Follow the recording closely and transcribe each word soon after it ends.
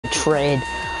trade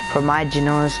for my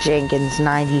Janoris Jenkins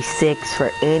 96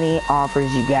 for any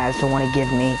offers you guys want to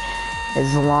give me.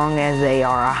 As long as they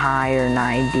are a higher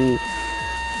 90,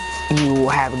 you will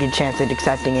have a good chance at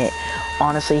accepting it.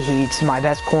 Honestly, he's my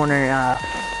best corner.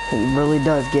 He really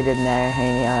does get in there.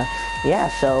 And yeah,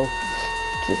 so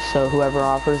whoever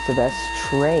offers the best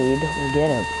trade will get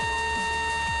him.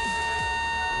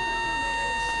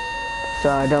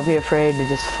 So don't be afraid to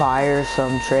just fire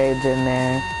some trades in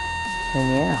there. And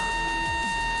yeah,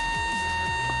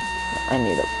 I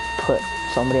need to put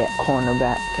somebody at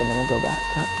cornerback, and then we'll go back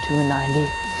up to a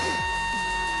 90.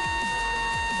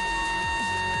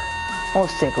 I'll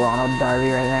stick Ronald Darby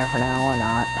right there for now. Why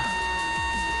not?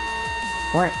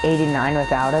 We're at 89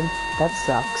 without him. That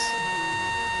sucks.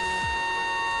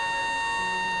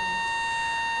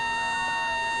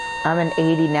 I'm an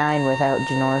 89 without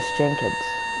Janoris Jenkins.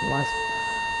 Unless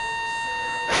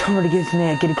somebody gives me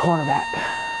a good cornerback.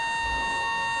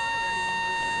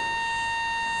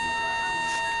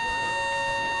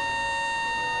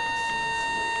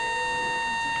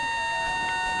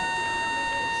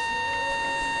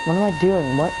 What am I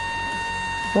doing?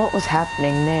 What was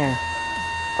happening there?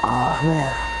 Oh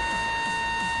man.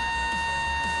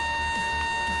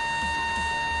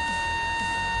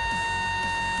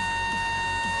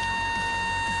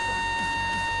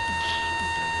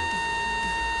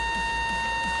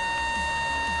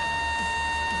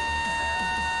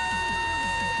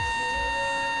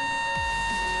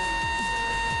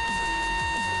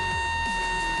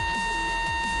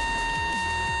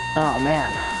 Oh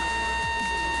man.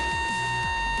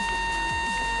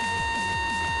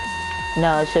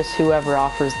 No, it's just whoever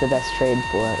offers the best trade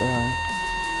for it, really.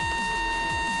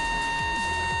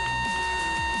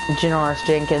 Janoris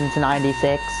Jenkins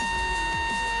 96.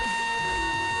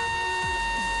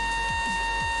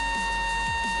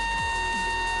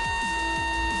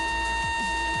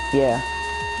 Yeah.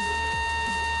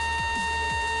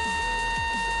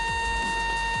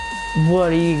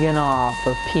 What are you gonna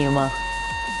offer, Puma?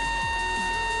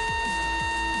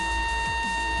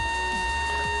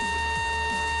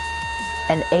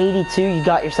 And 82, you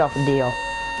got yourself a deal.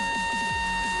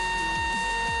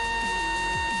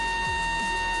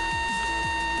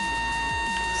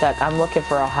 Sec, I'm looking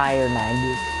for a higher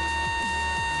 90.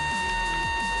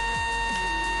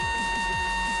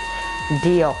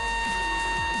 Deal.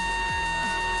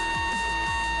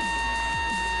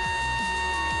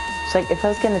 It's like, if I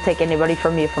was gonna take anybody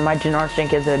from you for my Janoris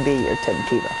Jenkins, it would be your Tim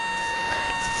Tebow.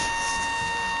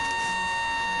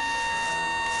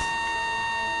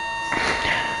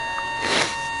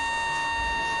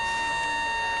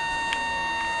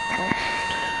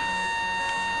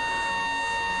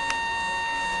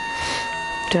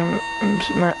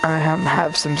 I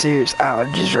have some serious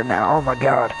allergies right now. Oh my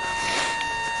god.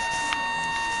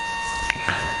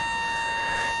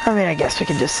 I mean, I guess we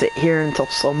can just sit here until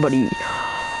somebody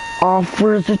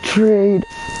offers a trade.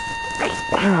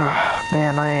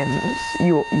 Man,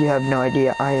 you have no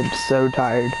idea. I am so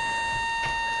tired.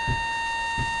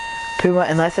 Puma,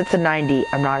 unless it's a 90,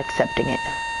 I'm not accepting it.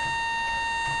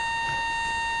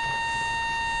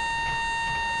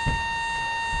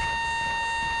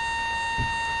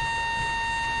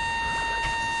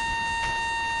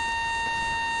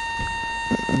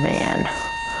 Man.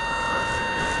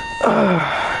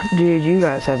 Dude, you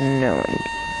guys have no idea.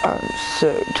 I'm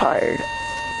so tired.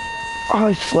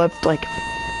 I slept like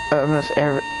almost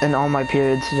in all my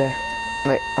periods today.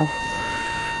 Like, oh.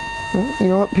 You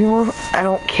know what, Puma? I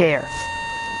don't care.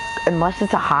 Unless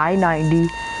it's a high 90,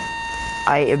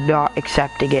 I am not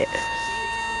accepting it.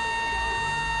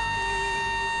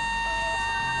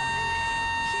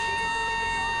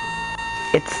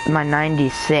 It's my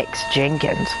 96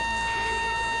 Jenkins.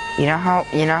 You know how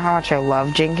much I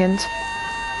love Jenkins?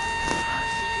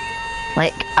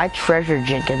 Like, I treasure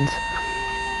Jenkins.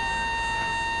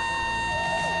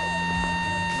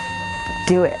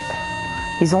 Do it.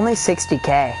 He's only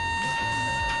 60K.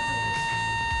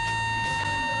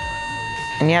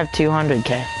 And you have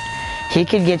 200K. He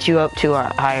could get you up to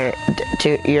a higher,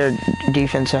 to your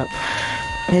defense up.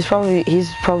 He's probably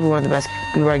one of the best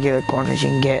regular corners you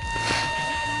can get.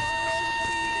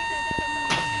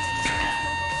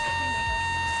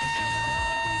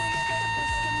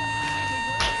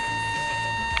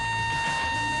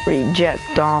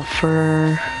 Reject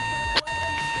offer.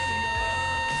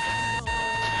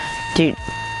 Dude,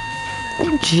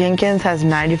 Jenkins has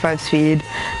 95 speed,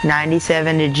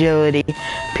 97 agility,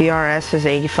 PRS is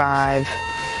 85.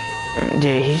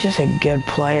 Dude, he's just a good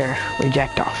player.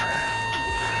 Reject offer.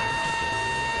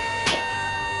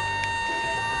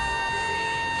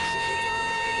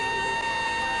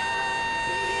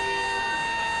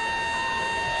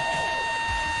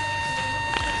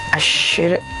 I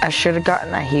should have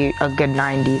gotten a good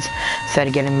 90s instead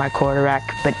of getting my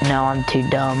quarterback, but no, I'm too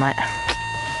dumb. My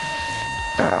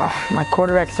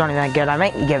quarterback's not even that good. I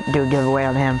might do a giveaway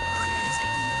on him.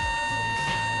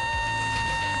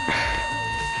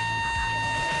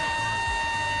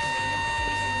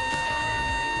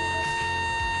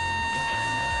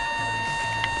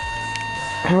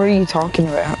 Who are you talking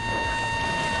about?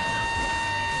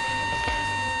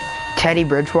 Teddy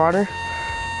Bridgewater?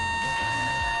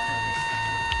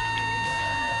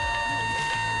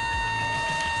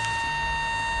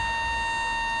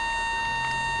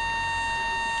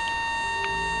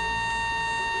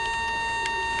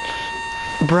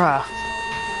 Bruh,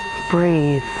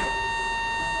 breathe.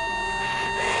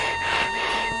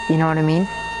 You know what I mean?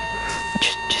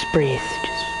 Just breathe.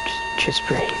 Just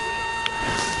breathe.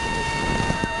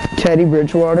 Teddy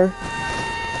Bridgewater.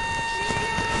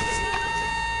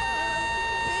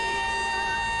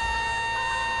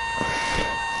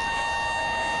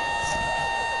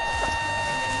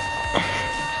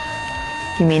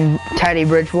 You mean Teddy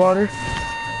Bridgewater?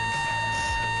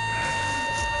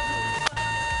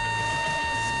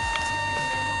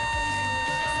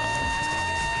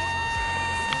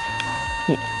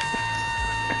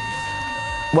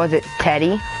 Was it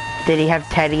Teddy? Did he have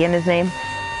Teddy in his name?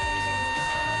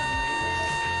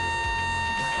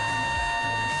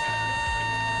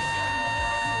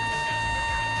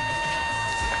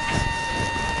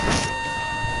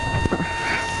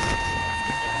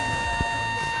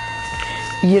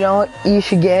 You know what you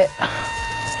should get?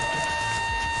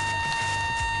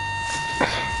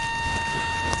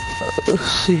 Let's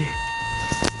see.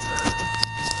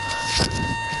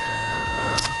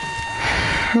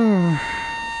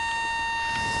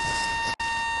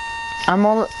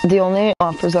 The only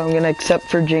offers I'm gonna accept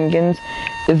for Jenkins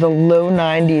is a low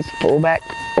 90s fullback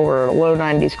or a low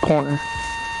 90s corner.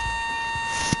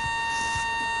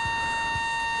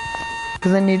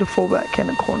 Because I need a fullback and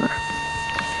a corner.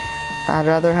 I'd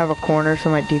rather have a corner so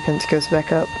my defense goes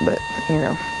back up, but you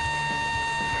know.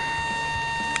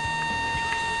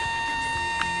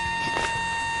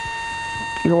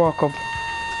 You're welcome.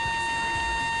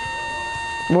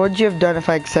 What would you have done if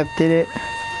I accepted it?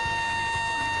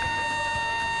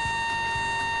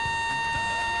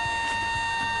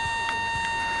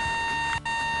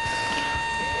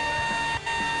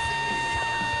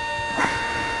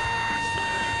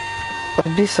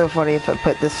 It'd be so funny if I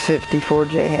put this 54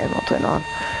 J Hamilton on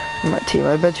my team.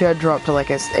 I bet you I'd drop to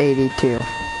like a 82.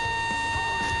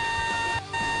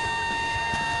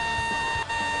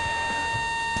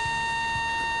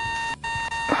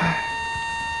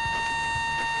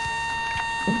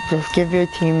 Just give your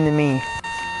team to me.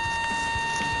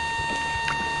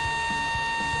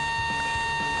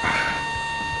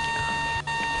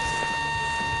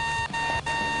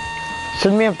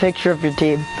 Send me a picture of your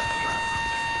team.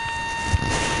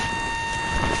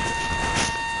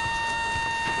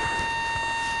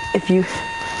 If you...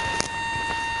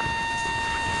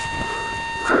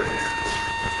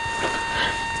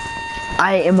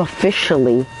 I am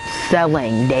officially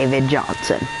selling David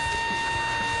Johnson.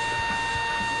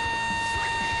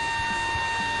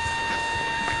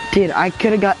 Dude, I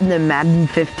could have gotten the Madden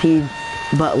 15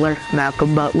 Butler,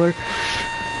 Malcolm Butler.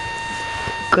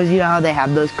 Because you know how they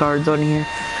have those cards on here?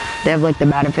 They have like the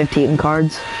Madden 15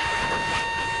 cards.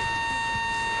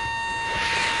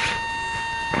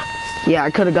 Yeah,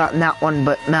 I could have gotten that one,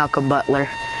 but Malcolm Butler.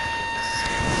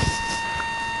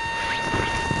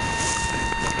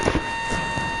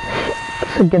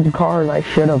 It's a good card, I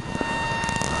should have.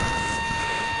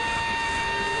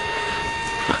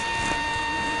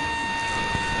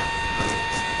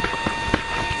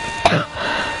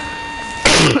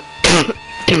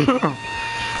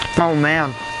 Oh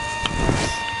man,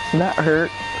 that hurt.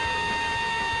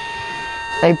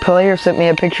 A player sent me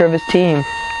a picture of his team.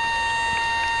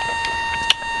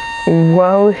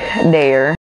 Whoa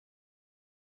there.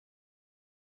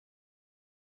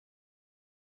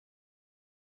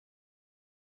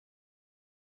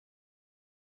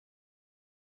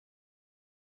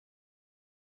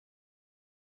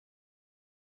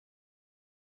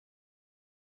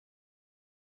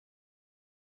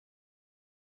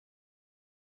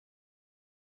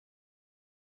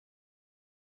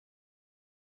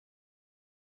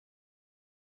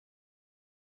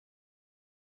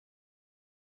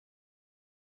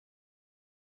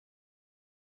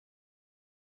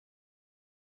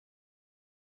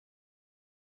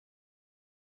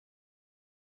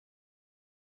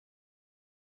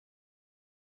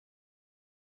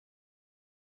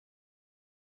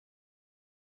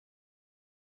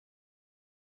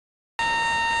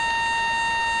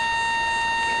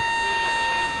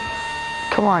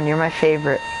 Come on, you're my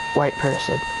favorite white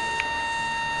person.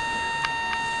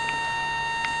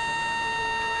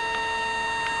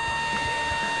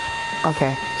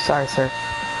 Okay, sorry, sir.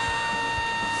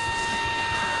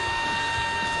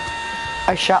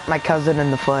 I shot my cousin in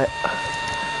the foot.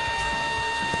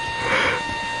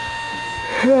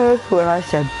 That's what I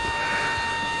said.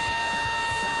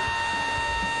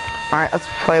 Alright, let's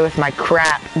play with my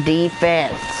crap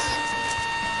defense.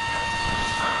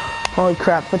 Holy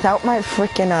crap, without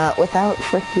freaking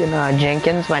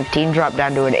Jenkins, my team dropped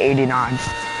down to an 89.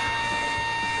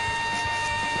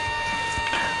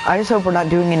 I just hope we're not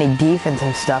doing any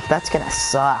defensive stuff. That's gonna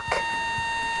suck.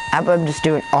 I'm just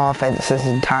doing offense this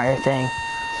entire thing.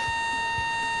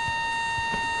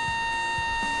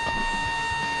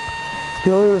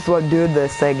 The only reason I'm doing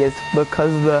this thing is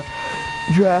because of the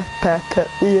draft pack at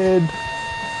the end.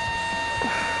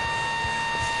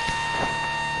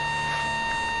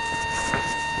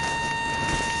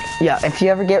 Yeah, if you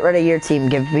ever get rid of your team,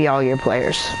 give me all your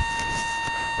players.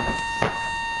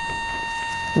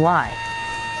 Why?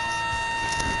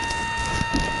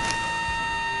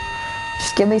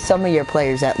 Just give me some of your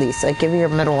players at least. Like, give me your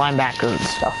middle linebacker and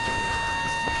stuff.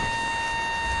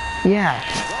 Yeah.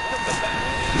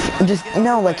 Just,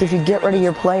 no, like if you get rid of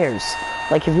your players.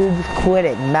 Like if you're just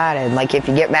quitting Madden. Like if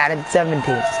you get Madden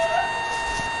 17.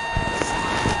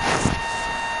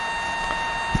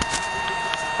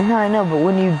 Yeah, I know, but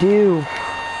when you do...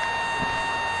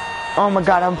 Oh my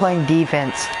god, I'm playing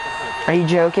defense. Are you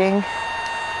joking?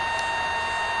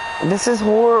 This is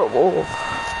horrible.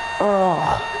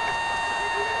 Oh.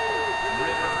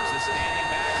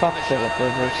 Fuck Philip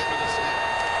Rivers.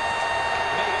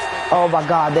 Oh my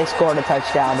god, they scored a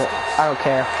touchdown. I don't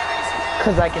care.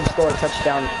 Because I can score a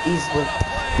touchdown easily.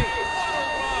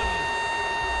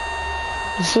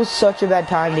 This was such a bad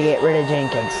time to get rid of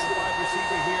Jenkins.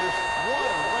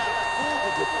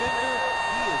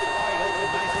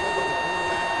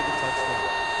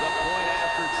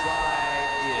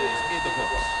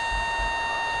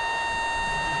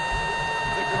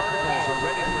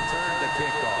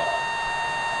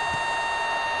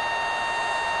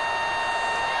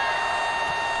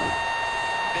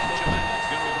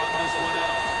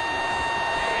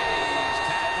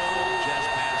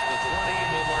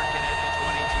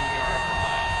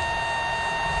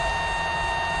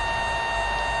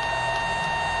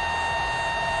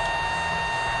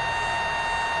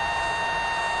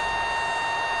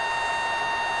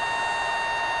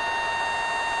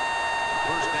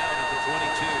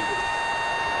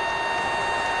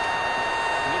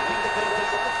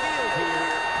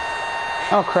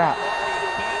 Oh crap.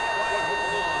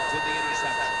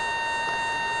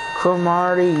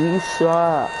 Cromartie, you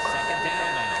suck.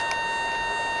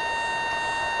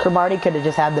 Cromartie could have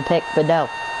just had the pick, but no.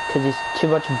 Because he's too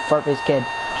much of a fart-faced kid.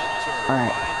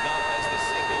 Alright.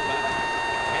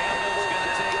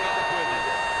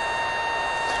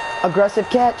 Aggressive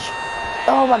catch.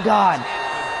 Oh my god.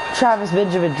 Travis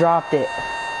Benjamin dropped it.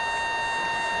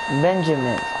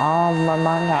 Benjamin. Oh my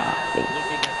god.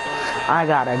 I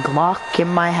got a Glock in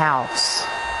my house.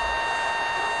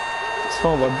 It's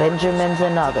full of Benjamins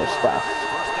and other stuff.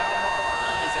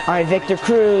 Alright, Victor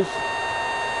Cruz.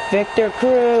 Victor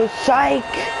Cruz. Psych!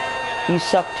 You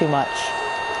suck too much.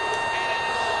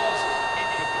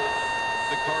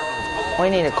 We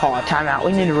need to call a timeout.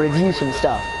 We need to review some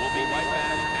stuff.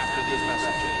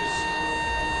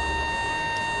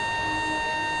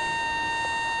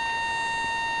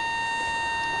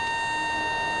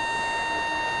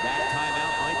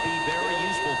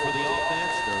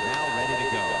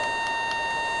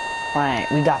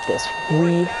 Alright, we got this.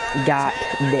 We got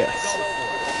this.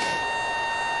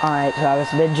 Alright, Travis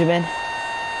Benjamin.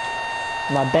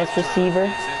 My best receiver.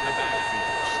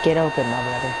 Just get open, my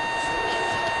brother.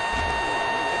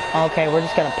 Okay, we're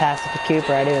just gonna pass it to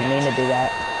Cooper. I didn't mean to do that.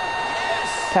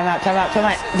 Timeout, timeout,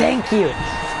 timeout. Thank you.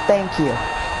 Thank you.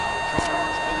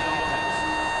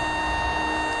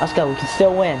 Let's go. We can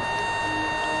still win.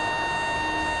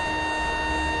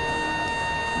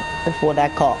 That's what I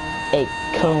call a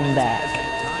comeback.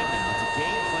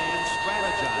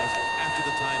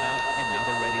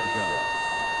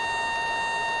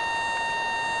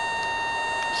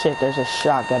 Shit, there's a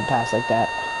shotgun pass like that.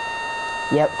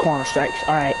 Yep, corner strikes.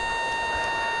 Alright.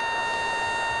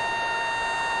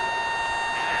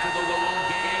 After the long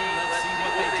game, let's see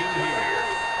what they do here.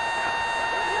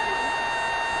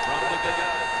 From the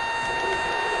gun.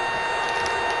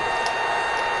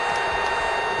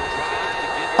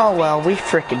 Oh well, we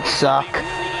freaking suck.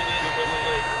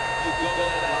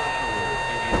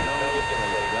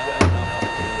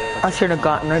 I should have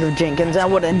gotten rid of Jenkins. That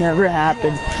would have never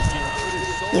happened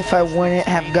if I wouldn't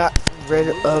have got rid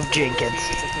of Jenkins.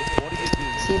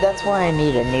 See, that's why I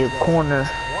need a new corner.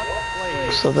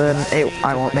 So then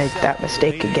I won't make that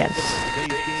mistake again.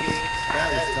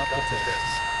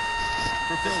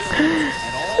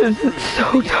 This is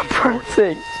so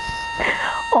depressing.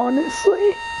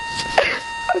 Honestly,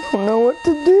 I don't know what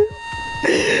to do.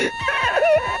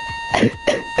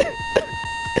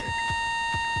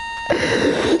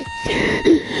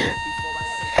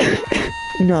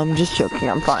 No, I'm just joking.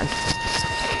 I'm fine.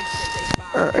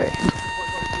 Alright.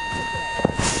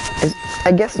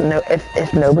 I guess no.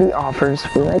 If nobody offers,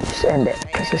 we might just end it.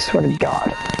 Because I swear to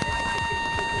God.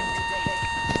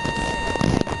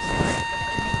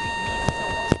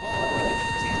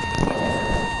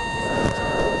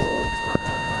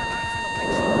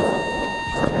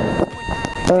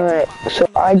 Alright, so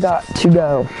I got to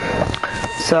go.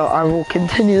 So I will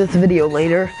continue this video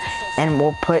later, and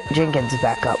we'll put Jenkins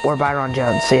back up, or Byron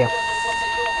Jones. See ya.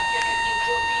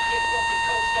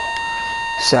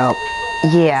 So,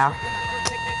 yeah.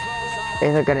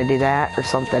 Either gonna do that or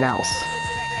something else.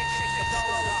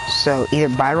 So either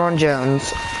Byron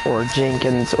Jones or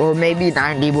Jenkins, or maybe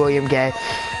 90 William Gay.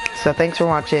 So thanks for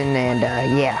watching, and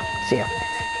yeah, see ya.